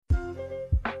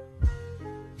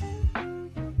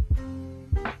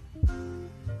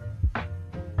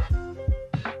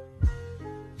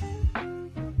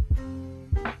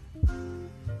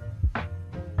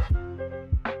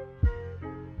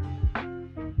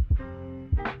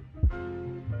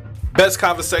Best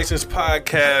Conversations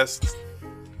Podcast,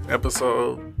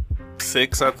 episode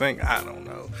 6, I think. I don't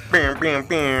know.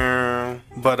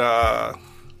 But I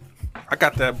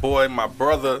got that boy, my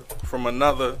brother from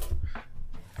another.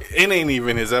 It ain't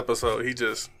even his episode. He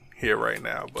just here right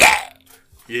now. But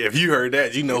yeah, if you heard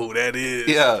that, you know who that is.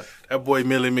 Yeah. That boy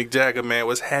Millie McJagger, man.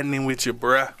 What's happening with you,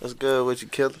 bruh? What's good with you,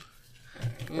 killer?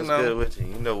 What's good with you?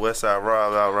 You know Westside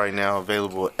Rob out right now,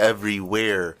 available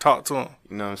everywhere. Talk to him.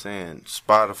 You know what I'm saying?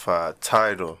 Spotify,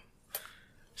 Tidal,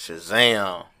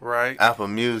 Shazam, Right. Apple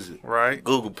Music, Right.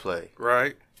 Google Play,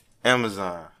 Right.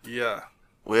 Amazon, Yeah.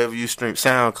 wherever you stream,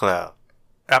 SoundCloud.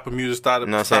 Apple Music started.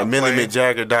 You know what I'm saying?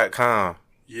 MillieMcJagger.com.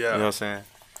 Yeah. You know what I'm saying?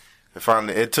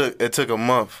 Finally, it took a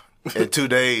month and 2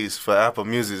 days for Apple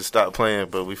Music to stop playing,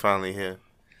 but we finally here.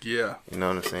 Yeah. You know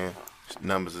what I'm saying?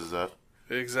 Numbers is up.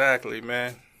 Exactly,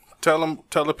 man. Tell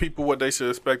the people what they should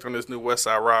expect on this new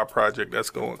Westside Rob project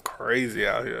that's going crazy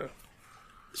out here.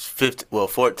 It's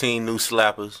 14 new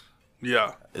slappers.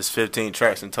 Yeah. It's 15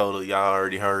 tracks in total. Y'all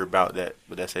already heard about that,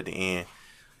 but that's at the end.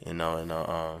 You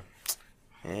know,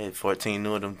 and 14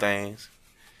 new of them things.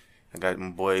 I got my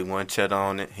boy One Chet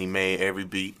on it. He made every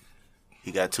beat.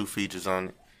 He got 2 features on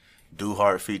it. Do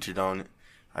Hard featured on it.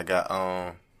 I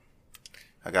got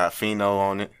Fino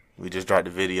on it. We just dropped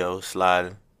the video,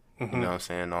 Sliding. Mm-hmm. You know what I'm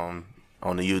saying, on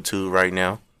the YouTube right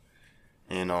now.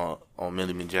 And on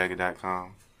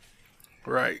MillieMcJagger.com.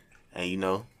 Right. And you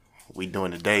know, we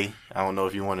doing today. I don't know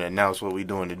if you want to announce what we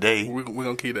doing today. We're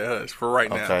going to keep that hush for right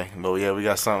now. Okay, but yeah, we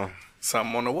got something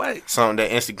on the way. Something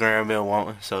that Instagram been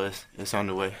wanting, so it's on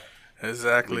the way.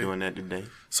 Exactly. We're doing that today.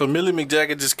 So Millie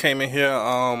McJagger just came in here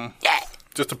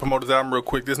just to promote his album real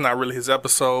quick. This is not really his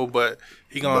episode, but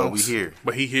he gonna we here.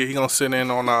 But he gonna sit in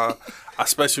on our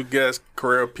special guest,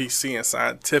 Carrera PC and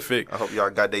Scientific. I hope y'all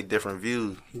got their different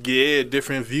views. Yeah,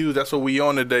 different views. That's what we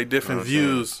on today. Different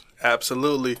views.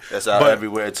 Absolutely. That's out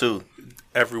everywhere too.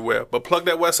 Everywhere. But plug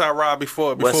that Westside Rob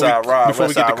before we get to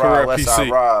Westside Carrera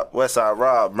PC. Westside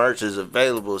Rob merch is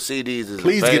available. CDs is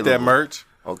Please available. get that merch.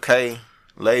 Okay,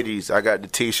 ladies, I got the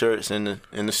T-shirts and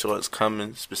the shorts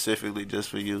coming specifically just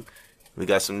for you. We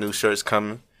got some new shirts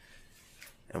coming,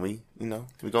 and we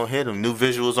gonna hit them. New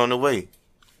visuals on the way.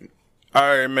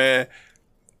 All right, man.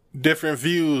 Different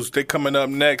views. They coming up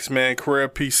next, man. Carrera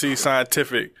PC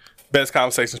Scientific. Best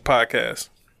Conversations Podcast.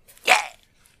 Yeah.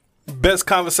 Best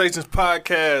Conversations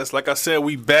Podcast. Like I said,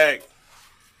 we back.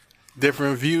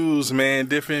 Different views, man.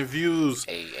 Different views.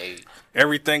 Hey.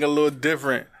 Everything a little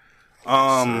different.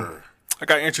 I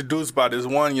got introduced by this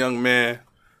one young man,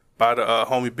 by the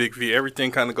homie Big V.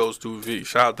 Everything kind of goes through V.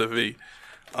 Shout out to V.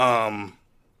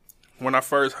 When I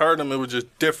first heard him, it was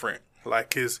just different.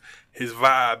 Like his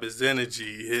vibe, his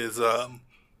energy, his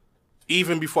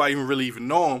even before I really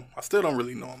know him, I still don't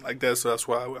really know him like that. So that's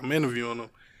why I'm interviewing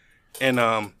him,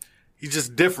 and he's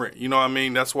just different. You know what I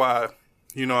mean? That's why.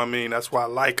 You know what I mean? That's why I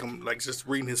like him. Like just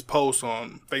reading his posts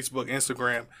on Facebook,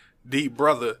 Instagram, Deep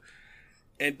Brother.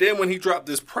 And then when he dropped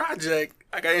this project,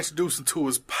 I got introduced to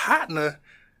his partner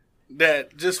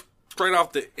that just straight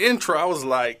off the intro, I was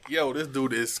like, yo, this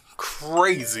dude is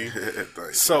crazy.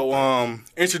 So,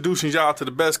 introducing y'all to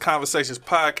the Best Conversations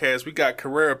Podcast. We got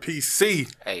Carrera PC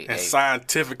and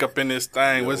Scientific up in this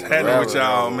thing. What's happening with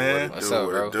y'all, man? What's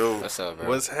up, bro?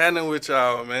 What's happening with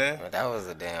y'all, man? Well, that was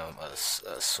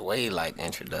a sway-like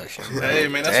introduction. Hey,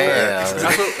 man,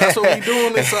 that's what we do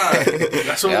on this side.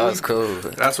 That was cool.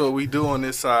 That's what we do on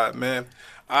this side, man.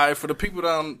 All right, for the people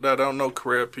that don't know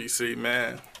Carrera PC,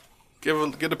 man, give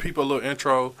the people a little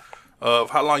intro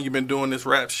of how long you've been doing this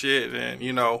rap shit, and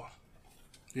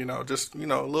just a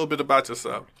little bit about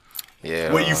yourself.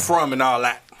 Yeah. Where you from and all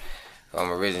that.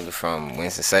 I'm originally from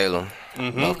Winston-Salem,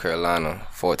 North Carolina,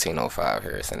 1405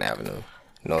 Harrison Avenue,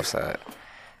 North Side.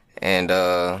 And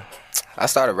I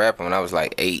started rapping when I was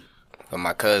like 8. But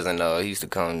my cousin, he used to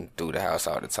come through the house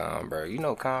all the time, bro. You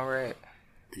know Conrad?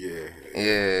 Yeah.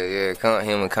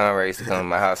 Him and Conrad used to come to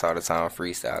my house all the time,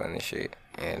 freestyling and shit.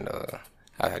 And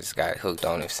I just got hooked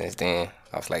on it since then.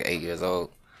 I was like 8 years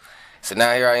old. So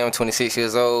now here I am, 26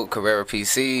 years old, Carrera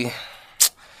PC.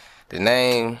 The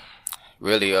name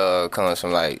really comes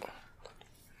from like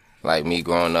me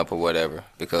growing up or whatever,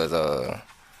 because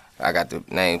I got the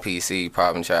name PC,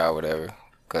 problem child, whatever,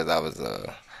 because I was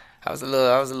a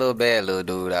little bad little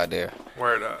dude out there.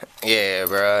 Word up. Yeah,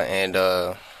 bro. And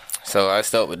so I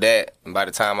stuck with that. And by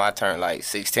the time I turned like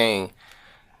 16,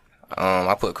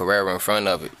 I put Carrera in front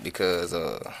of it because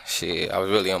I was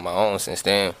really on my own since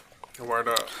then. Word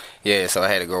up. Yeah, so I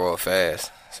had to grow up fast.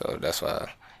 So that's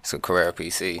why it's a Carrera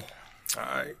PC. All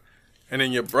right. And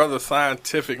then your brother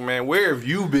Scientific, man, where have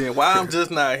you been? Why I'm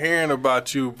just not hearing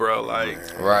about you, bro? Like,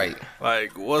 Right.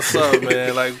 like, what's up,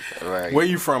 man? Like, Right. where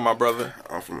you from, my brother?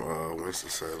 I'm from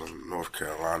Winston-Salem, North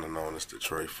Carolina, known as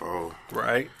Detroit 4.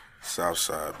 Right. South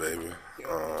Side, baby.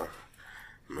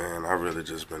 Man, I really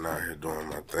just been out here doing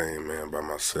my thing, man, by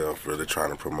myself, really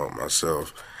trying to promote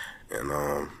myself.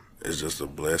 And it's just a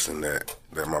blessing that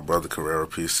my brother Carrera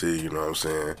PC, you know what I'm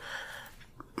saying,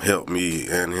 helped me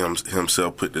and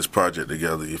himself put this project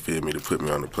together, you feel me, to put me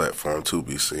on the platform to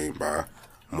be seen by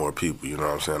more people, you know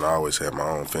what I'm saying. I always had my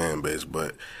own fan base,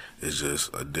 but it's just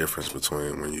a difference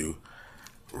between when you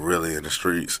really in the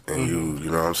streets and you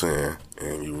know what I'm saying,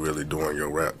 and you really doing your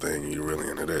rap thing and you really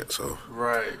into that, so.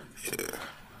 Right. Yeah.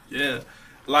 Yeah.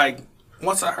 Like,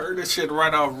 once I heard this shit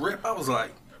right off rip, I was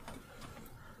like,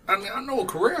 I mean, I know what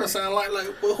Carrera sound like,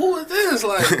 but who is this?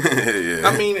 Like, Yeah.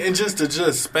 I mean, and just to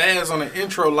spaz on the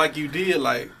intro like you did,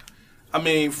 like, I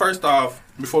mean, first off,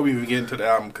 before we even get into the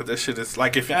album, because that shit is,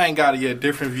 like, if y'all ain't got it yet,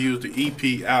 Different Views, the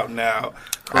EP out now,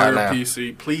 Carrera now.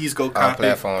 PC, please go All copy.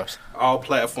 platforms. All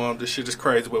platforms. This shit is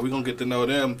crazy, but we're going to get to know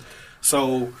them.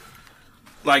 So,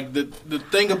 like, the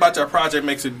thing about your project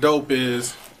makes it dope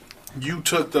is you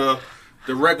took the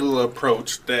regular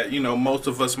approach that, you know, most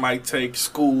of us might take,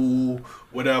 school,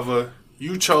 whatever.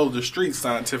 You chose the street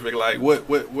Scientific. Like, what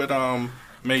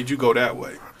made you go that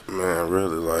way? Man,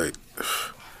 really, like,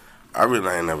 I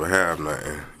really ain't never have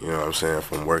nothing, you know what I'm saying,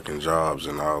 from working jobs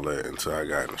and all that until I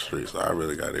got in the streets. Like, I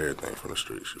really got everything from the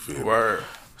streets, you feel me? Word.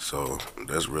 So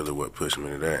that's really what pushed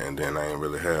me to that. And then I ain't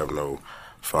really have no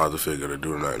father figure to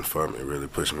do nothing for me, really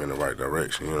push me in the right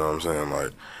direction, you know what I'm saying?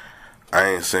 Like, I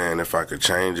ain't saying if I could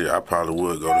change it, I probably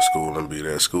would go to school and be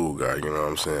that school guy, you know what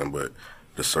I'm saying? But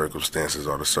the circumstances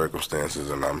are the circumstances,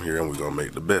 and I'm here and we're going to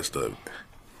make the best of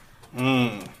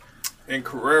it. And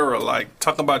Carrera, like,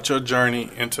 talk about your journey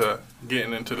into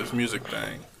getting into this music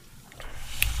thing.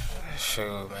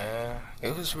 Sure, man.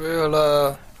 It was real,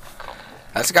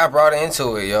 I just got brought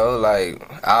into it, yo. Like,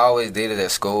 I always did it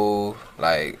at school.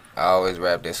 Like, I always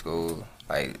rapped at school.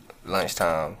 Like,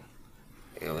 lunchtime,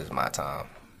 it was my time.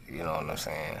 You know what I'm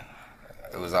saying?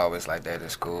 It was always like that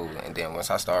at school. And then once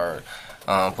I started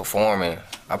performing,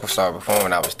 I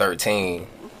when I was 13.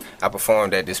 I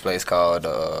performed at this place called,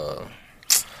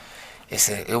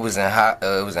 it was in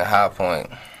High Point,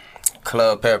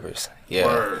 Club Peppers. Yeah.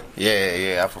 Word.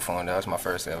 Yeah, I performed. That was my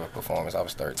first ever performance. I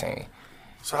was 13.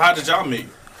 So how did y'all meet?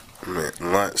 Man,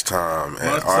 lunchtime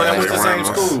at Lunchtime was RJ the same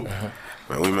Reynolds. school.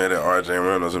 Man, we met at RJ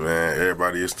Reynolds, man.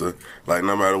 Everybody used to, like,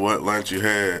 no matter what lunch you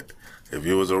had, if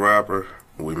you was a rapper,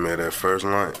 we met at first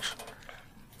lunch.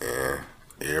 And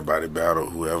everybody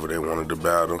battled whoever they wanted to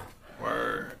battle.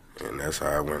 Word. And that's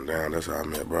how it went down. That's how I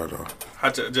met Brother.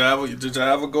 Did y'all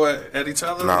ever go at each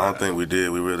other? No, I don't think we did.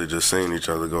 We really just seen each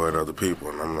other go at other people.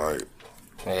 And I'm like,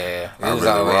 Yeah, I we was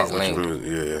really always rock with linked. your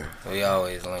music. Yeah. We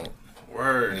always linked.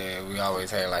 Word. Yeah, we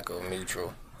always had like a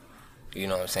mutual, you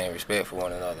know what I'm saying, respect for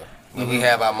one another. But we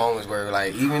have our moments where,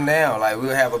 like, even now, like,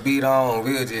 we'll have a beat on,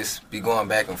 we'll just be going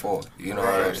back and forth. You know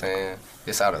what I'm Right. saying?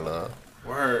 It's out of love.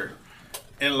 Word.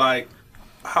 And, like,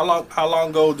 how long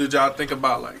ago did y'all think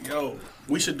about, like, yo,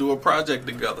 we should do a project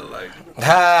together? Like,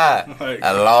 Ha! Like-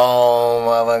 A long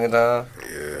motherfucking time.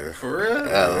 Yeah. for real?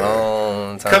 A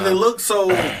long time. Because it looked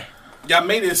so, y'all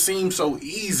made it seem so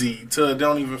easy to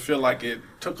don't even feel like it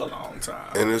took a long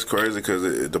time. And it's crazy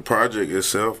because the project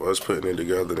itself, us putting it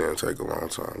together, didn't take a long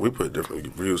time. We put different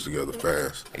views together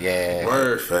fast. Yeah.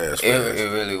 Word. Fast.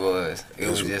 It really was. It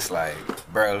was just like,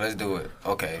 bro, let's do it.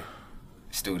 Okay.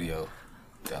 Studio.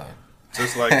 Done.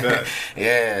 Just like that.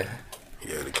 Yeah.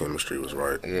 Yeah, the chemistry was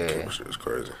right. Yeah. The chemistry was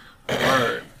crazy.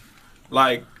 Word.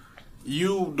 Like,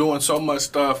 you doing so much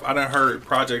stuff. I done heard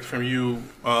projects from you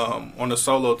on the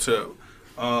solo tip.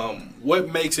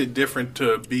 What makes it different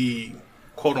to be,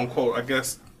 quote unquote, I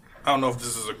guess, I don't know if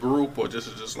this is a group or this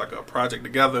is just like a project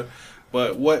together,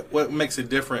 but what makes it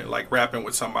different, like rapping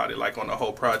with somebody, like on the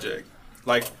whole project?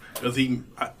 Like, does he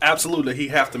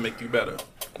have to make you better?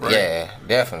 Right? Yeah,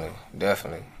 definitely.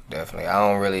 I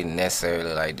don't really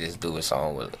necessarily like just do a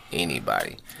song with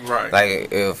anybody. Right.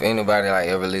 Like, if anybody like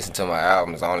ever listen to my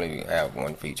albums, I only have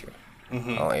one feature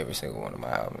on every single one of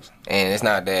my albums. And it's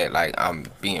not that like I'm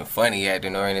being funny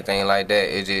acting or anything like that.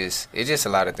 It's just a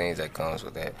lot of things that comes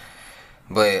with that.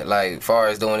 But like, far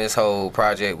as doing this whole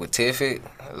project with Tiffic,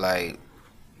 like,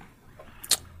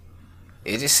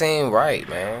 it just seemed right,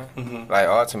 man. Like,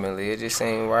 ultimately, it just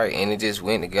seemed right, and it just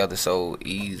went together so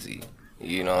easy.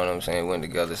 You know what I'm saying? Went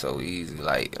together so easy.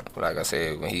 Like I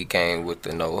said, when he came with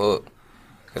the No Hook,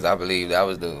 because I believe that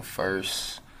was the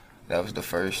first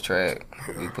track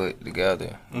we put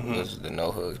together. Was the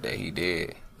No Hook that he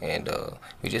did, and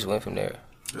we just went from there.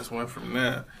 Just went from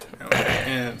there.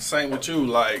 And same with you,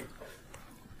 like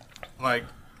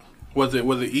was it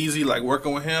easy, like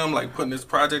working with him, like putting this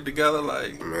project together,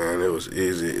 like? Man, it was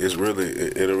easy. It's really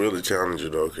it'll really challenge you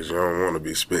though, because you don't want to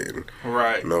be spitting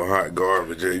Right. no hot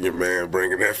garbage and your man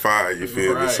bringing that fire. You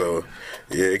feel me? Right. So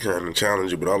yeah, it kind of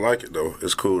challenge you, but I like it though.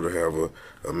 It's cool to have a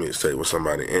mixtape with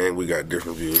somebody, and we got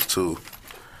different views too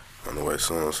on the way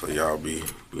soon. So y'all be,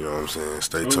 you know what I'm saying?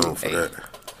 Stay tuned for that.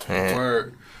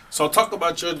 Word. So talk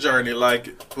about your journey, like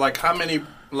how many,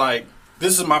 like,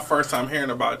 this is my first time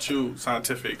hearing about you,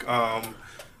 Scientific.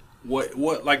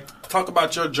 What like, talk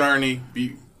about your journey.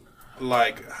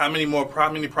 Like, how many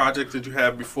projects did you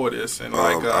have before this? And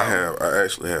like, I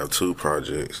actually have 2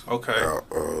 projects. Okay.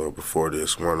 Out, before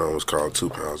this, one of them was called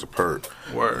 2 Pounds of Perp.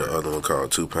 Word. The other one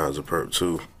called 2 Pounds of Perp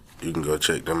 2. You can go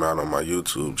check them out on my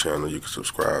YouTube channel. You can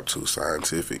subscribe to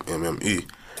Scientific MME.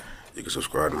 You can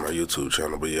subscribe to my YouTube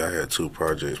channel. But yeah, I had 2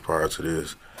 projects prior to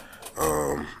this.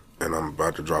 And I'm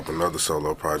about to drop another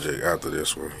solo project after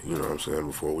this one, you know what I'm saying,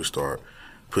 before we start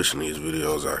pushing these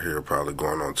videos out here, probably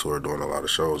going on tour, doing a lot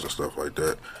of shows and stuff like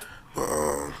that. But,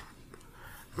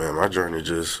 man, my journey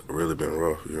just really been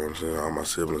rough, you know what I'm saying? All my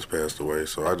siblings passed away,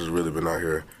 so I just really been out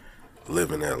here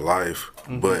living that life,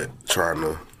 but trying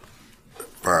to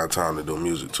find time to do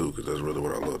music too, because that's really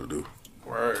what I love to do.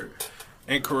 Word.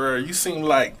 And Carrera, you seem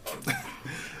like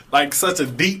like such a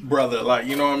deep brother, like,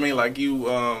 you know what I mean? Like, you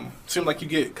seem like you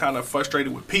get kind of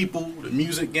frustrated with people, the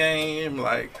music game,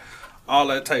 like all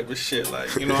that type of shit.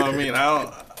 Like, you know what I mean?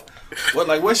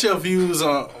 What's your views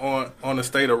on the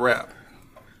state of rap?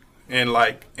 And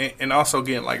like, and also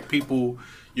getting like people,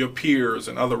 your peers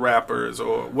and other rappers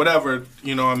or whatever,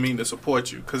 you know what I mean, to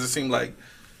support you, because it seemed like,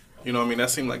 you know what I mean, that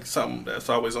seemed like something that's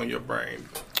always on your brain.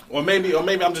 Or maybe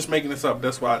I'm just making this up.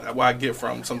 That's why I get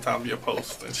from sometimes your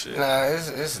posts and shit. Nah,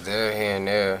 it's there here and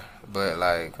there, but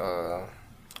like,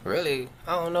 really,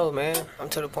 I don't know, man. I'm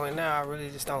to the point now I really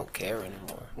just don't care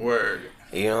anymore. Word.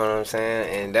 You know what I'm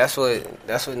saying? And that's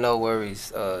what No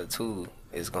Worries 2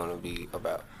 is gonna be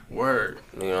about. Word.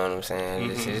 You know what I'm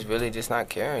saying? It's really just not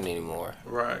caring anymore.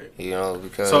 Right. You know,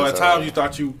 because so at times you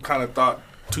thought you kind of thought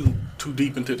too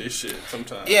deep into this shit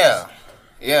sometimes. Yeah,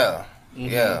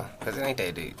 because it ain't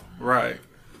that deep. Right.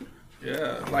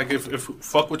 Yeah, like if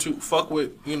fuck with,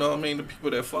 you know what I mean, the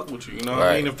people that fuck with you, you know what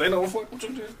I mean? If they don't fuck with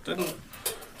you, then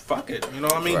fuck it, you know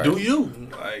what I mean? Right. Do you.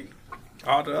 Like,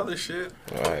 all the other shit.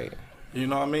 Right. You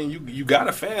know what I mean? You got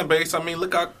a fan base. I mean,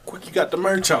 look how quick you got the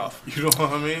merch off. You know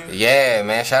what I mean? Yeah,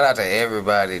 man. Shout out to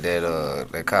everybody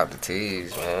that copped the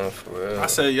tees, man. For real. I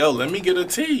said, yo, let me get a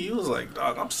tee. You was like,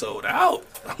 dog, I'm sold out.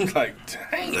 I'm like,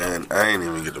 dang. Man, I ain't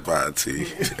even get to buy a tee.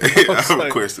 I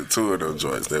requested 2 of those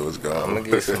joints. They was gone. I'm gonna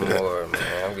get some more,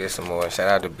 man. I'm gonna get some more. Shout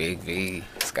out to Big V,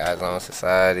 Sky Zone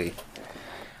Society,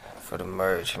 for the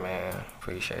merch, man.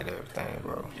 Appreciate everything,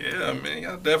 bro. Yeah, man.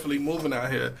 Y'all definitely moving out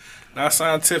here. Now,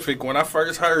 Scientific, when I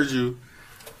first heard you,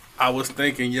 I was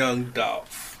thinking Young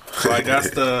Dolph. Like,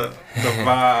 that's the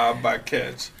vibe I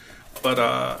catch.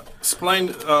 But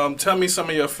explain, tell me some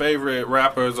of your favorite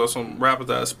rappers or some rappers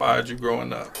that inspired you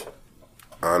growing up.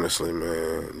 Honestly,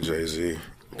 man, Jay-Z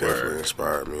definitely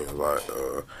inspired me a lot.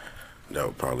 That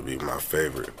would probably be my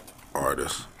favorite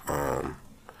artist.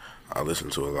 I listen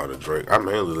to a lot of Drake. I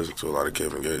mainly listen to a lot of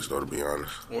Kevin Gates, though, to be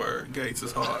honest. Word, Gates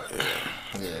is hard.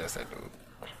 Yeah, that's that dude.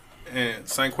 And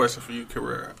same question for you,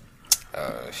 Carrera.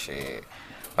 Shit.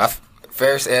 My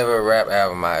first ever rap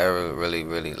album I ever really,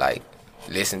 really, like,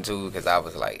 listened to, because I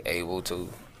was, like, able to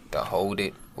hold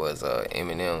it, was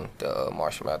Eminem, the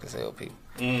Marshall Mathers LP.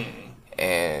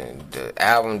 And the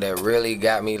album that really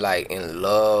got me, like, in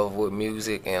love with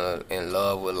music and in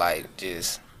love with, like,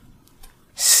 just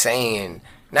saying,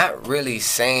 not really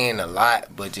saying a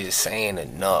lot, but just saying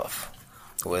enough,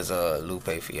 was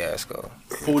Lupe Fiasco.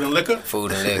 Food and Liquor?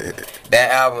 Food and Liquor.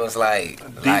 That album was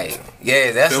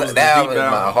yeah, that album is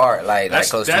my heart, like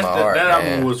close to my heart. That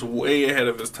man. album was way ahead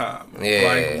of his time.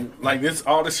 Yeah. Like this,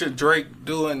 all the shit Drake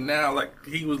doing now, like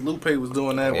Lupe was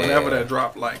doing that whenever that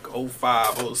dropped, like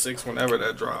 05, 06, whenever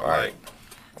that dropped. Right.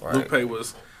 Like, Lupe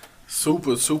was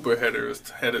super ahead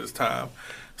of his time.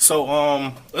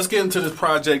 So, let's get into this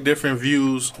project, Different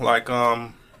Views. Like, talk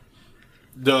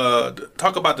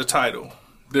about the title.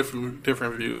 Different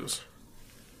views.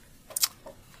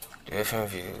 Different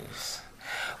views.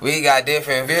 We got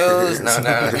different views. No,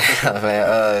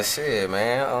 man. Shit,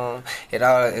 man. It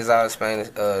all is all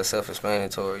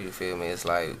self-explanatory. You feel me? It's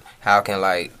like, how can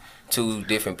like 2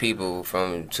 different people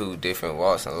from 2 different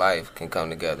walks in life can come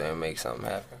together and make something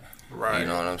happen? Right. You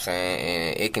know what I'm saying?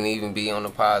 And it can even be on a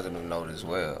positive note as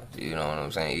well. You know what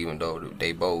I'm saying? Even though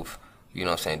they both you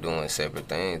know what I'm saying, doing separate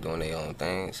things, doing their own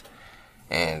things.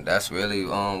 And that's really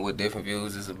what Different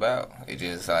Views is about. It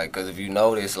just like, cause if you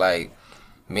notice, like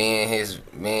me and his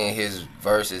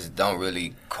verses don't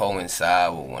really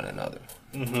coincide with one another.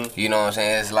 Mm-hmm. You know what I'm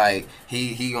saying? It's like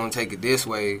he gonna take it this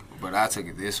way, but I took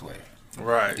it this way.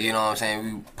 Right. You know what I'm saying?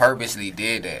 We purposely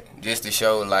did that just to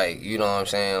show, like, you know what I'm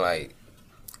saying, like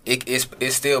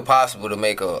it's still possible to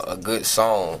make a good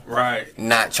song. Right.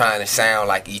 Not trying to sound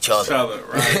like each other.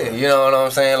 Right. You know what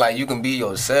I'm saying? Like, you can be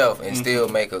yourself and still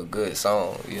make a good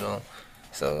song, you know?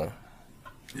 So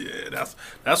yeah,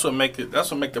 that's what make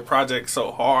the project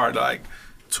so hard. Like,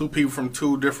 two people from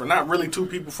not really two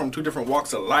people from two different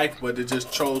walks of life, but it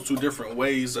just chose two different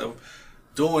ways of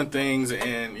doing things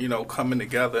and, you know, coming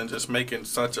together and just making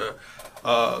such a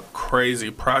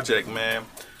crazy project, man.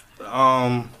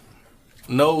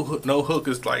 No Hook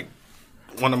is like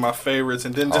one of my favorites,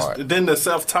 and then the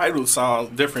self-titled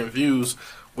song Different Views,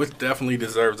 which definitely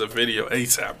deserves a video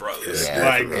ASAP, brothers.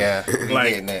 Yeah,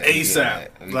 like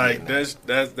ASAP. Like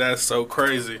that's so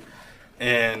crazy,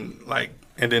 and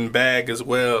then Bag as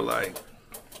well. Like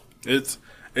it's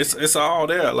all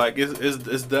there. Like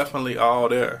it's definitely all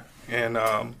there, and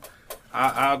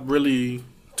I really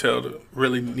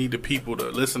need the people to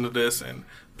listen to this and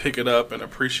pick it up and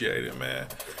appreciate it, man.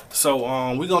 So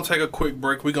we're gonna take a quick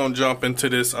break. We're gonna jump into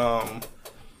this. How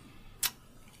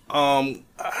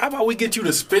about we get you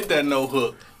to spit that No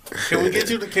Hook? Can we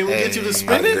get you to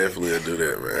spit it? Definitely do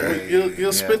that, man.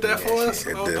 You'll spit that for us?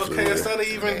 Okay, instead of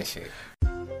even.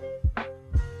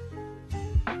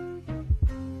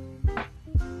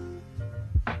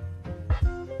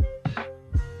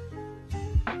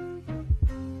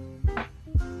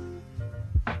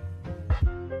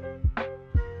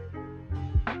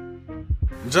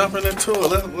 Jumping into it,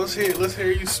 let's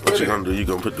hear you spit. What you gonna do? You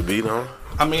gonna put the beat on?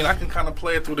 I mean, I can kind of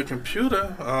play it through the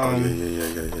computer. Yeah.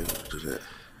 Do that.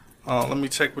 Let me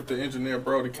check with the engineer,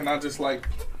 Brody. Can I just like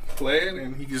play it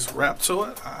and he just rap to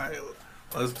it? All right,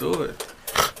 let's do it.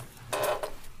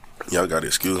 Y'all gotta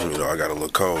excuse me though. I got a little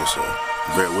cold, so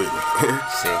bear with me.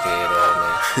 Sick head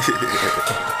man.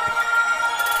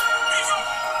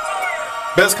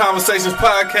 Best Conversations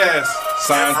Podcast,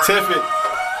 scientific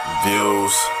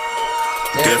views.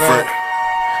 Different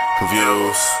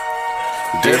views.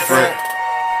 Different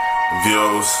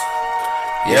views.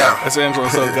 Yeah. That's the intro,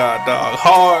 so God, dog.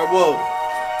 Hard, whoa.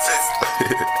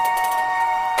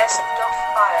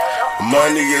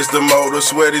 Money is the motor,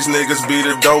 swear these niggas be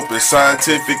the dopest.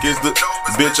 Scientific is the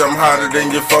bitch, I'm hotter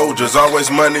than your Folgers. Always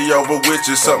money over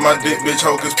witches, suck my dick, bitch,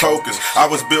 hocus pocus. I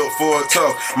was built for a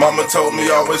tough, mama told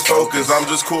me always focus. I'm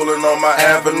just cooling on my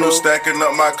avenue, stacking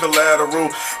up my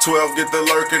collateral. 12 get the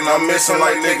lurking, I'm missing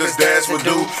like niggas dads would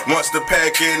do. Once the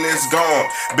pack in is gone,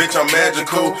 bitch, I'm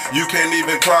magical. You can't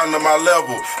even climb to my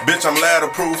level, bitch, I'm ladder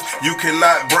proof. You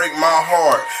cannot break my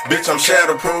heart, bitch, I'm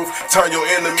shatterproof. Turn your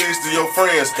enemies to your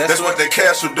friends, that's what they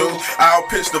cash will do. I'll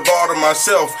pitch the ball to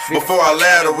myself before I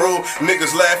lateral.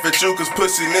 Niggas laugh at you cause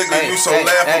pussy nigga, you so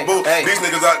laughable. These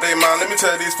niggas out they mind, let me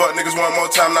tell these fuck niggas one more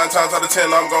time. 9 times out of 10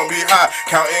 I'm gonna be high,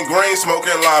 counting green,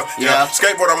 smoking lime. Yeah,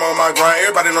 skateboard I'm on my grind.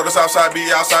 Everybody know the south side be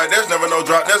outside. There's never no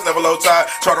drop, there's never low tide.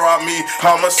 Try to rob me,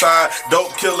 homicide,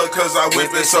 dope killer cause I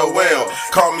whip it so well.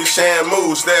 Call me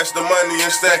Shamu, stash the money and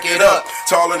stack it up.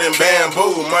 Taller than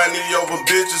bamboo, money over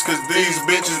bitches cause these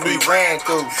bitches be ran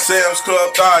through. Sam's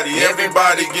Club Thotty,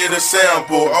 everybody get a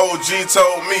sample. OG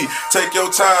told me, take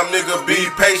your time nigga, be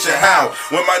patient. How?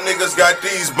 When my niggas got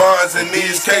these bonds in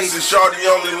these cases, shorty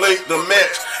only linked the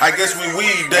match. I guess we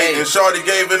weed dating, shorty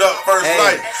gave it up first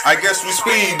night. I guess we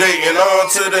speed dating, on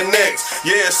to the next.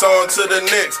 Yeah, it's on to the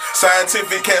next.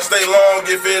 Scientific can't stay long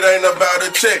if it ain't about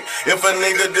a check. If a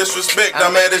nigga disrespect,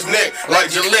 I'm at his neck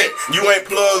like Gillette. You ain't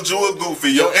plugged, you a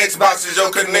goofy. Your Xbox is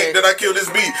your connect. Did I kill this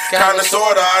beat? Kinda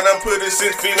sorta, I done put it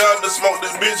 6 feet under. Smoke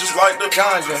this bitch just like the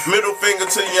ganja. Middle finger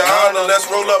to your honor, let's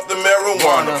roll up the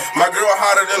marijuana. My girl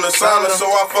hotter than the sauna, so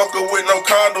I fuck her with no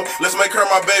condom. Let's make her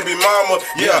my baby mama.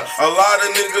 Yeah, a lot of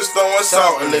niggas throwing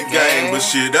salt in the game, but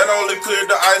shit, that only cleared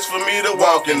the ice for me to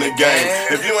walk in the game.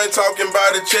 If you ain't talking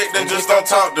about a check, then just don't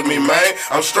talk to me, man.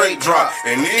 I'm straight drop,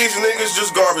 and these niggas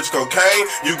just garbage cocaine.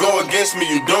 You go against me,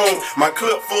 you doomed. My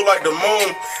clip full like the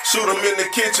moon. Shoot him in the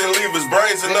kitchen, leave his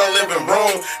brains in the living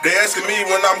room. They asking me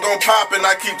when I'm gon' pop, and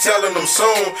I keep telling them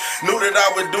soon. Knew that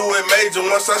I would do it major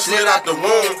once I slid out the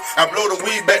womb. I blow the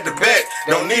weed back to back,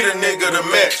 don't need a nigga to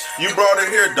match. You brought it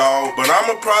here, dawg, but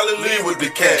I'ma probably leave with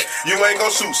the cat. You ain't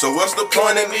gon' shoot, so what's the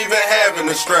point in even having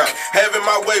the strap? Having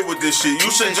my way with this shit,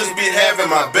 you should just be having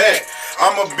my back.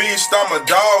 I'm a beast, I'm a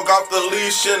dog off the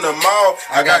leash in the mall.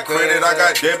 I got credit, I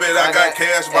got debit, I got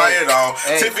cash, buy it all.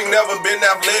 Tiffy never been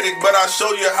athletic, but I show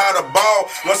you how to ball.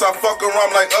 Once I fuck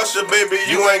around like Usher, baby,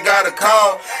 you ain't gotta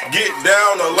call. Get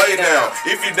down or lay down.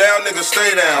 If you down, nigga,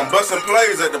 stay down. Bustin'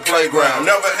 plays at the playground.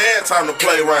 Never had time to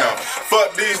play around.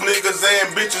 Fuck these niggas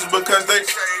and bitches because they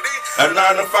a 9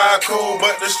 to 5 cool,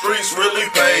 but the streets really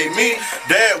paid me.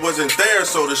 Dad wasn't there,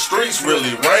 so the streets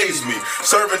really raised me.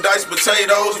 Serving diced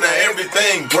potatoes, now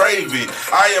everything gravy.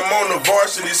 I am on the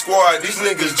varsity squad, these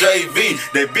niggas JV.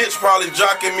 They bitch probably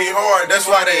jocking me hard,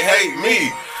 that's why they hate me.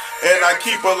 And I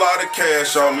keep a lot of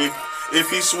cash on me.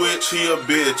 If he switch, he a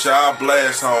bitch, I'll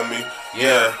blast, homie.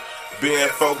 Yeah, being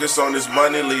focused on this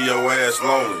money, leave your ass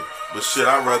lonely. But shit,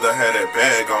 I'd rather have that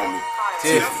bag on me.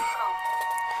 Tiffy.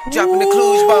 Dropping the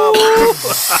clues bomb.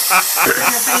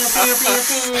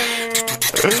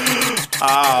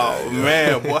 Oh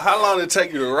man, boy, how long did it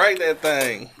take you to write that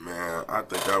thing? Man, I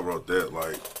think I wrote that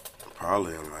like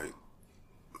probably in like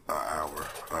an hour,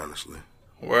 honestly.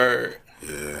 Word.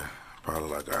 Yeah, probably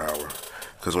like an hour.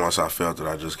 Cause once I felt it,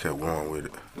 I just kept going with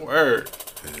it. Word.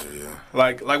 Yeah.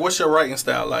 Like what's your writing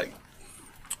style like?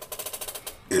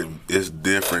 It's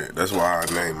different. That's why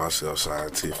I named myself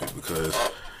Scientific, because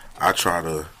I try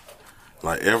to,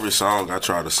 like every song, I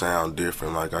try to sound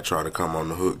different. Like I try to come on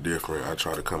the hook different. I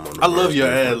try to come on the I love your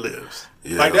different. ad libs.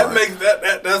 Yeah, like that makes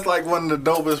that's like one of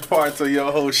the dopest parts of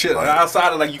your whole shit. Like,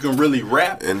 outside of like you can really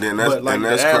rap, and then that's like, and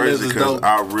that's crazy because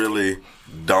I really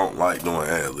don't like doing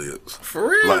ad libs. For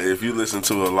real? Like if you listen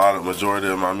to majority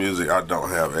of my music, I don't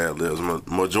have ad libs.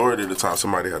 Majority of the time,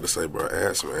 somebody had to say, "Bro,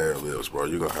 add some ad libs, bro.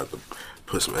 You're gonna have to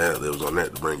put some ad libs on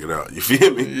that to bring it out." You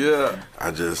feel me? Yeah.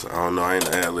 I don't know. I ain't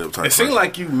an ad lib type. It seemed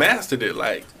like you mastered it,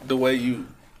 like the way you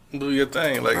do your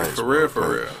thing, like Thanks, for real, bro. for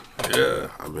real. Yeah.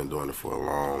 I've been doing it for a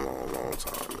long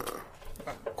time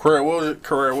now. Career, what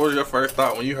was your first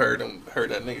thought when you heard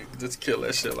that nigga just kill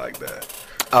that shit like that?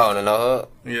 Oh, no.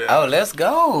 Yeah. Oh, let's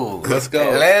go. Let's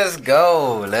go. Let's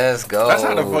go. Let's go. That's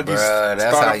how the fuck you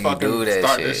That's how you do that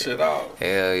start shit. this shit off.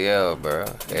 Hell yeah, bro.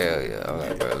 Hell yeah. I'm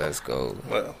like, bro, let's go.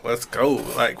 Well, let's go.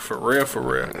 Like for real, for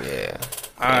real. Yeah.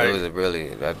 Alright. It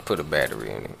was I put a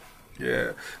battery in it.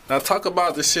 Yeah. Now talk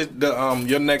about the shit.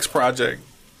 Your next project,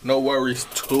 No Worries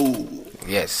 2.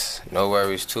 Yes. No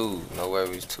Worries 2. No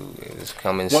Worries 2. It's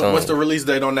coming soon. What's the release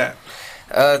date on that?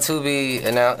 To be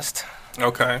announced.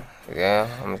 Okay. Yeah,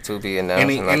 I'm to be announced.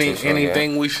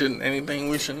 Anything we should know?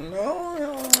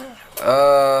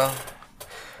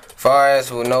 Far as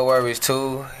with No Worries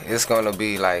 2, it's gonna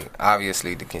be like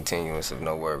obviously the continuance of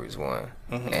No Worries 1,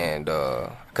 and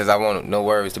cause I want No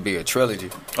Worries to be a trilogy.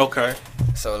 Okay.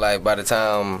 So like by the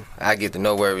time I get to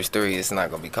No Worries 3, it's not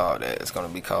gonna be called that. It's gonna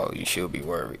be called You Should Be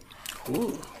Worried. Ooh, You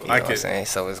know what I'm saying?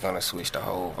 So it's gonna switch the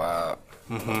whole vibe,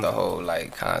 the whole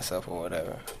like concept or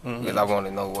whatever. Because I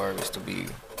wanted No Worries to be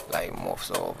like more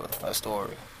so of a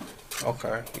story.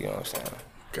 Okay. You know what I'm saying?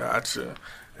 Gotcha.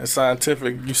 And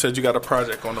Scientific, you said you got a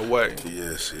project on the way.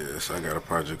 Yes, I got a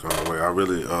project on the way. I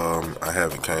really, I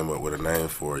haven't came up with a name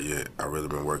for it yet. I really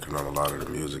been working on a lot of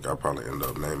the music. I'll probably end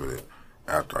up naming it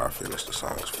after I finish the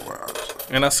songs for it, honestly.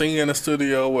 And I seen you in the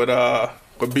studio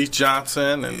with Beast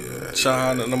Johnson and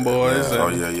Sean and them boys. Yeah.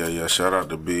 And Yeah. Shout out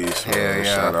to Beast, man.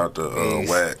 Yeah. Shout out to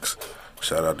Wax.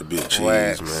 Shout out to Big Cheese,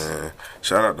 Wax. man.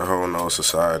 Shout out to Whole No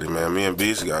Society, man. Me and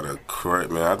Beast got a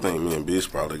great, man. I think me and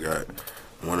Beast probably got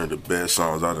one of the best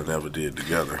songs I done ever did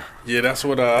together. yeah, that's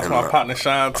what my partner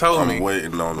Sean told me. I'm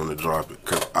waiting on them to drop it,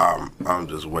 because I'm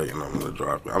just waiting on them to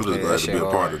drop it. I'm just glad to be a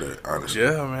part of that, honestly.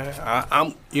 Yeah, man.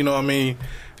 I'm, you know what I mean?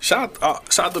 Shout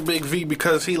to Big V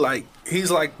because he's like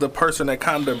the person that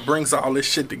kind of brings all this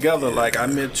shit together. Yeah. Like I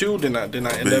met you, then I end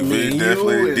up Big meeting V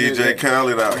definitely you. DJ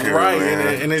Khaled out here, right?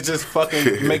 Man. And it just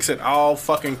fucking makes it all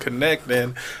fucking connect.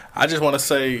 And I just want to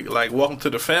say, like, welcome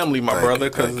to the family, my brother,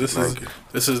 because this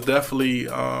is definitely.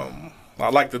 I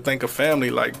like to think of family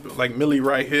like Millie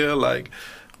right here, like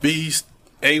Beast,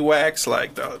 AWAX,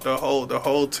 like the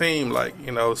whole team, like,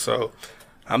 you know. So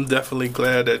I'm definitely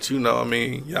glad that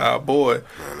y'all boy.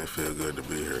 Man, it feel good to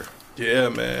be here. Yeah,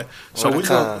 man. So we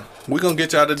gonna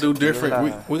get y'all to do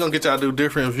different. We gonna get y'all to do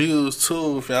different views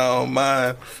too, if y'all don't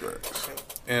mind. Facts.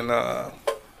 And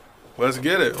let's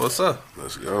get it. What's up?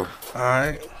 Let's go. All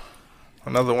right.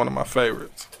 Another one of my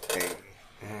favorites.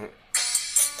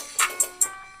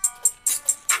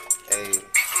 Hey.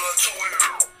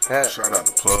 Shout out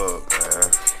to Plug,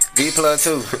 man. B Plug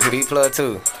 2. B Plug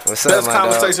 2. What's up, Best my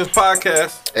Conversations dog?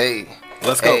 podcast. Hey.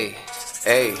 Let's go.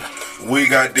 Hey. We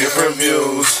got different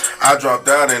views. I dropped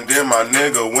out and then my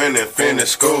nigga went and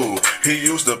finished school. He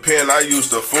used the pen, I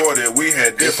used the 40. We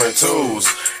had different tools.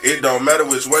 It don't matter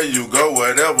which way you go,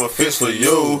 whatever fits for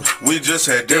you. We just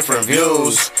had different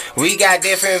views. We got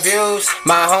different views.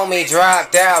 My homie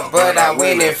dropped out, but I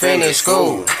went and finished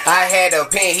school. I had a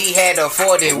pen, he had a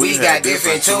 40. We got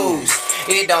different tools.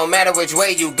 It don't matter which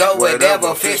way you go,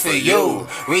 whatever fits for you.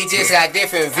 We just got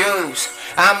different views.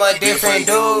 I'm a different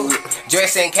dude.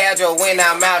 Dressing casual when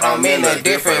I'm out, I'm in a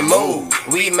different mood.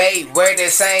 We may wear the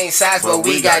same size, but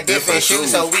we got different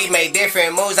shoes, so we make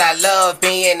different moves. I love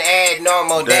being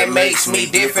abnormal, that makes me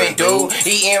different, dude.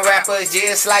 Eating rappers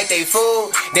just like they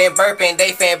food, then burping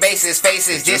they fan bases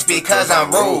faces just because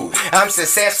I'm rude. I'm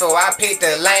successful, I pick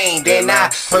the lane, then I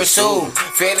pursue.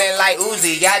 Feeling like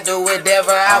Uzi, I do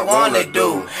whatever I wanna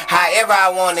do, however I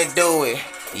wanna do it.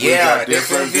 Yeah, got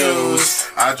different views.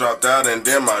 I dropped out and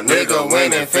then my nigga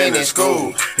went and finished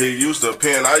school. He used the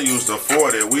pen, I used the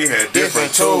 40. We had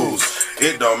different tools.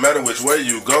 It don't matter which way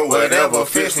you go, whatever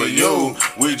fits for you.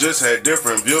 We just had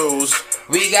different views.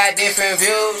 We got different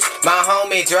views. My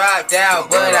homie dropped out,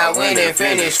 but I went and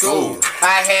finished school.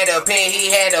 I had a pen,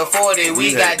 he had a 40.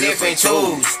 We got different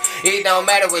tools. It don't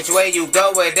matter which way you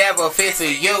go, whatever fits for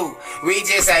you. We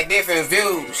just had different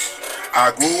views.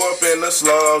 I grew up in the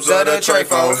slums of the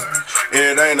Trefo.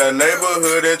 It ain't a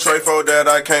neighborhood in Trefo that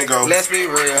I can't go. Let's be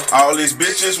real. All these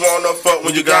bitches wanna fuck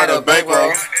when you got a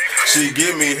bankroll. She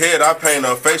give me head, I paint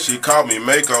her face, she call me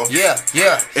Mako. Yeah.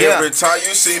 Every time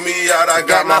you see me out, I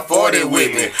got my 40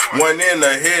 with me. One in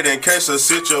the head in case a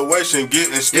situation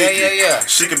getting sticky. Yeah.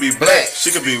 She could be black,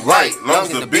 she could be white, long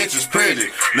as the bitch is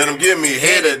pretty. Let them give me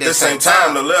head at the same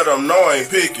time to let them know I ain't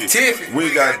picky.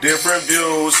 We got different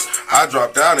views. I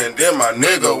dropped out and then my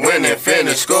nigga went and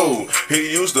finished school.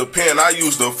 He used the pen, I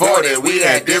used the 40. We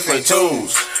had different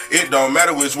tools. It don't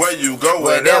matter which way you go,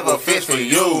 whatever fits for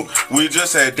you. We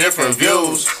just had different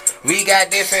views. We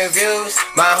got different views.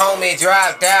 My homie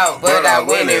dropped out, but I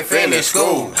went and finished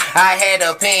school. I had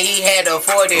a pen, he had a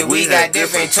 40. We got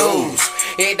different tools.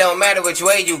 It don't matter which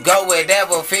way you go,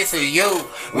 whatever fits for you.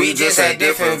 We just had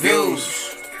different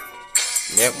views.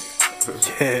 Yep.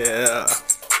 Yeah.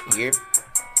 Yep.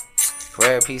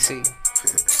 Rare PC.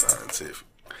 Scientific.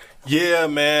 Yeah,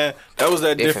 man. That was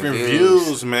that different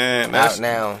views, man. Out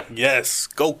now. Yes.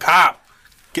 Go cop.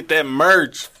 Get that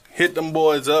merch. Hit them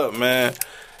boys up, man.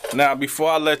 Now,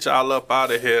 before I let y'all up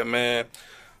out of here, man,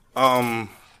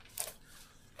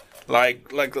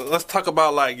 like let's talk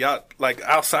about like y'all like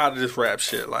outside of this rap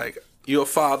shit. Like, you're a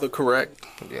father, correct?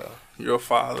 Yeah. You're a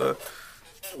father.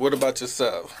 What about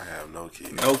yourself? I have no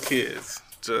kids. No kids.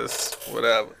 Just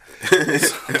whatever.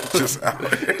 Just out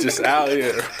here. Just out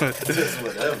here. Just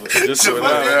whatever. Just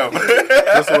whatever.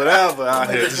 Just whatever out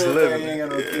here. Just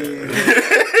living.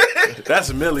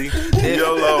 That's Millie.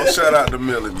 YOLO, shout out to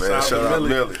Millie, man. Shout out to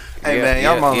Millie. Hey, Yeah, man,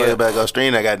 y'all yeah, mama yeah. better go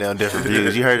stream that goddamn different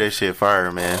views. You heard that shit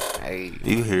fire, man. Hey.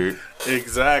 You heard.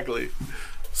 Exactly.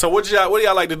 So what do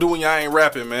y'all like to do when y'all ain't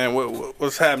rapping, man?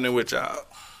 What's happening with y'all?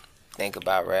 Think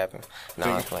about rapping. No,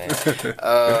 I'm playing.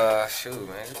 Shoot,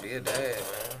 man. Just be a dad,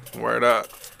 man. Word up.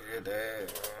 Be a dad,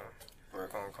 man.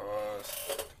 Work on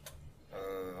cars.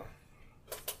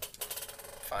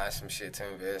 Find some shit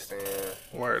to invest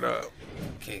in. Word up.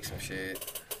 Kick some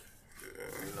shit.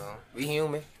 You know, we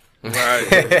human. Right.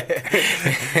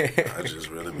 I just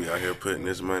really be out here putting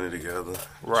this money together.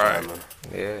 Right. Trying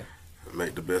Yeah. to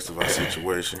make the best of our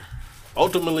situation.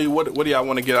 Ultimately, what do y'all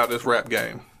want to get out of this rap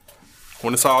game?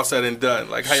 When it's all said and done,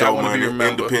 like how y'all Show want to be money,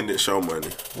 remembered? independent show money.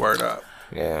 Word up.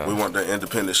 Yeah. We want that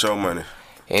independent show money.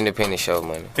 Independent show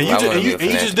money. And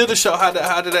you just did a show.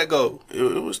 How did that go? It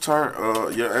was turned.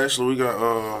 Actually, we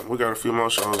got a few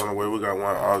more shows on the way. We got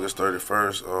one August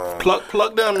 31st.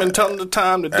 Plug them and tell them the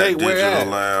time, the at date, where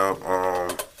Digital at.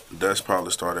 Lab. That's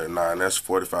probably started at 9. That's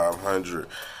 4500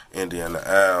 Indiana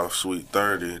Ave, Suite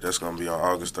 30. That's gonna be on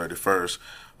August 31st.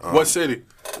 What city?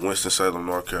 Winston-Salem,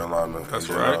 North Carolina. That's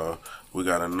and then, right. We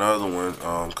got another one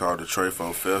called the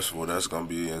Trefo Festival. That's gonna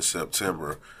be in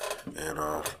September, and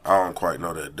I don't quite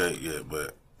know that date yet,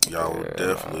 but y'all will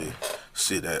definitely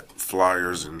see that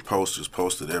flyers and posters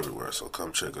posted everywhere. So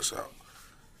come check us out.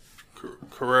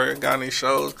 Correct. Got any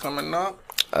shows coming up?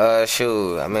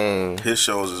 Shoot, I mean, His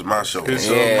shows is my show. His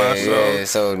show is my show. yeah.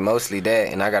 So mostly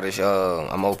that, and I got a show.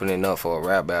 I'm opening up for a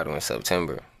rap battle in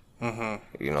September.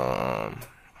 Mm-hmm. You know,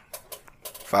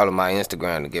 follow my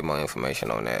Instagram to get more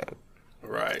information on that.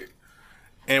 Right.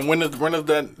 And when is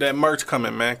that merch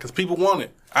coming, man? Because people want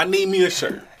it. I need me a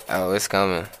shirt. Oh, it's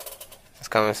coming. It's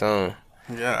coming soon.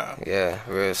 Yeah,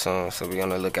 real soon. So we on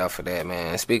the lookout for that,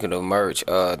 man. Speaking of merch,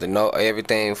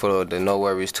 everything for the No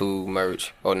Worries 2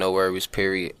 merch or No Worries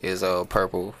period is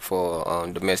purple for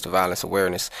domestic violence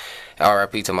awareness.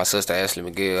 R.I.P. to my sister Ashley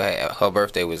McGill. Her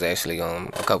birthday was actually a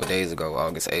couple days ago,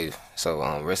 August 8th. So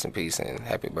rest in peace and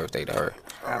happy birthday to her.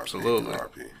 Absolutely.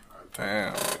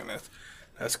 Damn, man,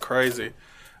 that's crazy.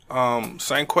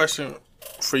 Same question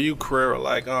for you, Carrera.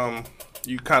 Like,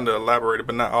 you kind of elaborated,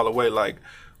 but not all the way. Like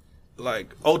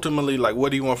ultimately, like, what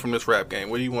do you want from this rap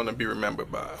game? What do you want to be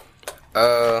remembered by?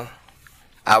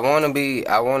 I want to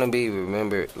be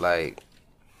remembered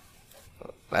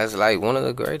as like one of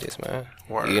the greatest, man.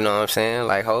 Word. You know what I'm saying?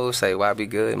 Like Ho say, "Why be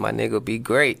good? My nigga be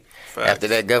great." Facts. After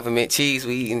that government cheese,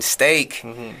 we eating steak.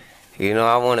 Mm-hmm. You know,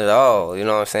 I want it all. You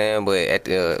know what I'm saying? But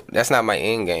that's not my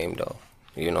end game, though.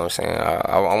 You know what I'm saying?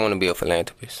 I want to be a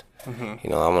philanthropist. Mm-hmm. You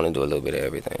know, I want to do a little bit of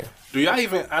everything. Do y'all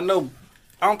even? I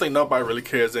don't think nobody really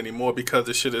cares anymore because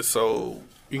the shit is so.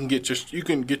 You can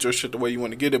get your shit the way you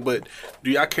want to get it, but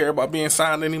do y'all care about being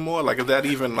signed anymore? Like, is that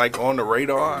even like on the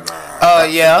radar?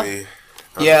 Yeah.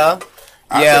 Yeah.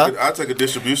 I take a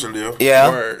distribution deal. Yeah.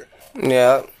 Word.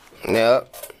 Yeah. Yeah.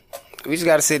 We just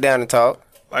got to sit down and talk.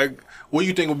 Like, what do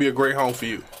you think would be a great home for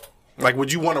you? Like,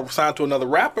 would you want to sign to another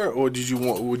rapper, or would you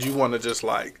want to just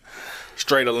like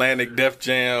straight Atlantic, Def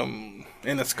Jam,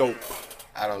 Interscope?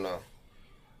 I don't know.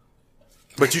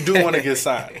 But you do want to get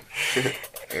signed.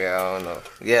 Yeah, I don't know.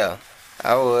 Yeah,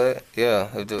 I would. Yeah,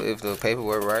 if the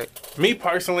paperwork right. Me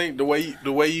personally, the way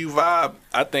you vibe,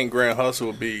 I think Grand Hustle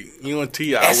would be you and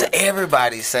T.I. That's what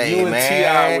everybody say, you and man.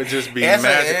 T.I. would just be That's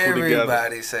magical what together.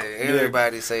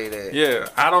 Everybody say that. Yeah,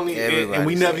 I don't need, and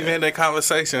we Everybody never say even had that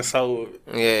conversation. So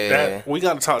Yeah. we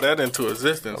got to talk that into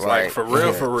existence, Right. like for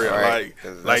real, Right.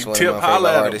 'Cause like that's Tip one of my favorite holla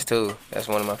at him. artists too. That's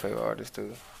one of my favorite artists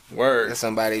too. Word, That's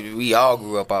somebody we all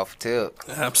grew up off of Tip.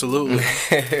 absolutely.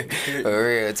 For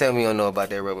real. Tell me you don't know about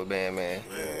that rubber band, man.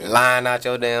 Lying out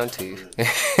your damn teeth.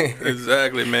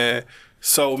 Exactly, man.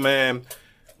 So, man,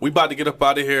 we about to get up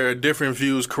out of here. Different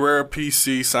views, Carrera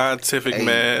PC, scientific, Hey.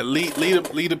 man. Lead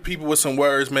the people with some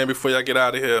words, man. Before y'all get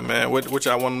out of here, man. What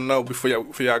y'all want to know before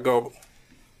y'all go?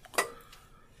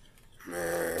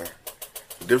 Man,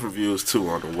 different views 2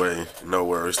 on the way. No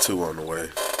Worries 2 on the way.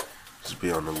 Just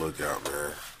be on the lookout,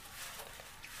 man.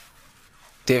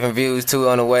 Different views 2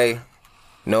 on the way.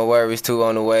 No Worries 2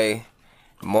 on the way.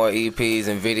 More EPs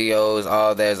and videos,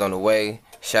 all that's on the way.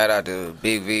 Shout out to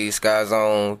Big V, Sky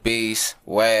Zone, Beast,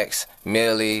 Wax,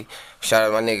 Millie. Shout out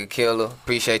to my nigga Killer.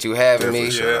 Appreciate you having me.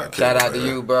 Definitely Shout out to Killer,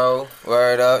 you, bro.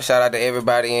 Word up. Shout out to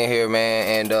everybody in here,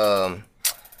 man. And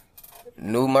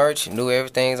new merch, new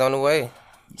everything's on the way.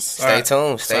 Stay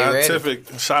tuned. Stay ready.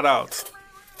 Scientific, shout outs.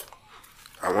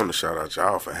 I want to shout out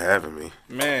y'all for having me.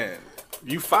 Man,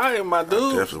 you fired, my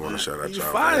dude. Definitely want to shout out You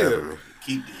y'all fired. for having me.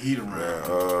 Keep the heat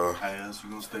around. How else you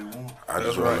gonna stay warm? I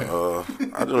just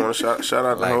want to shout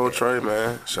out the Like whole that. tray,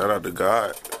 man. Shout out to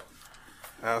God.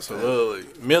 Absolutely.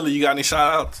 Millie, you got any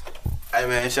shout outs? Hey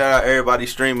man, shout out everybody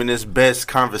streaming this best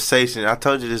conversation. I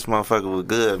told you this motherfucker was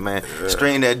good, man.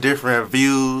 Stream that different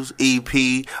views,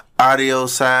 EP, audio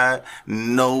side,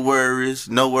 No Worries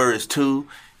 2.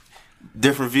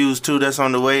 Different views too, that's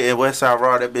on the way. And Westside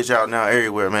Raw, that bitch out now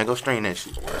everywhere, man. Go stream that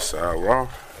shit. Westside Raw.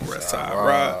 Westside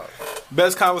Raw.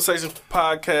 Best Conversation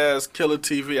Podcast, Killer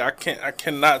TV. I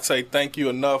cannot say thank you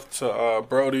enough to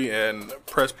Brody and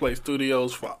Press Play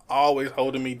Studios for always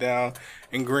holding me down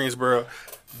in Greensboro.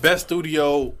 Best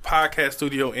podcast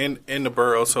studio in the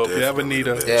borough. So if you ever need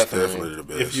Definitely the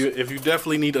best. if you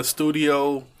definitely need a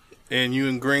studio and you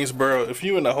in Greensboro, if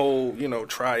you in the whole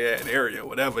triad area,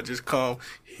 whatever, just come.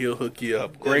 He'll hook you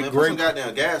up. Great.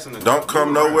 goddamn gas in the Don't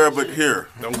come nowhere but here.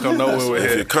 Don't come nowhere with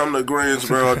If you it. come to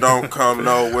Greensboro, don't come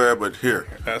nowhere but here.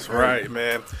 That's right,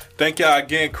 man. Thank y'all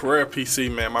again, Career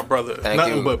PC, man, my brother. Thank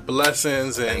Nothing you. but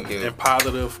blessings Thank you. and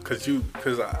positive,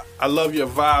 because I love your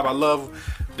vibe. I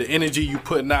love the energy you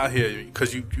putting out here,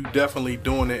 because you definitely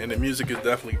doing it, and the music is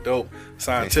definitely dope.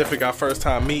 Scientific, our first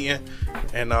time meeting,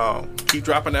 and keep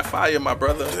dropping that fire, my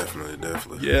brother.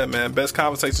 Definitely. Yeah, man. Best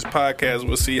Conversations Podcast.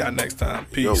 We'll see y'all next time.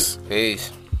 Peace.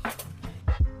 Peace.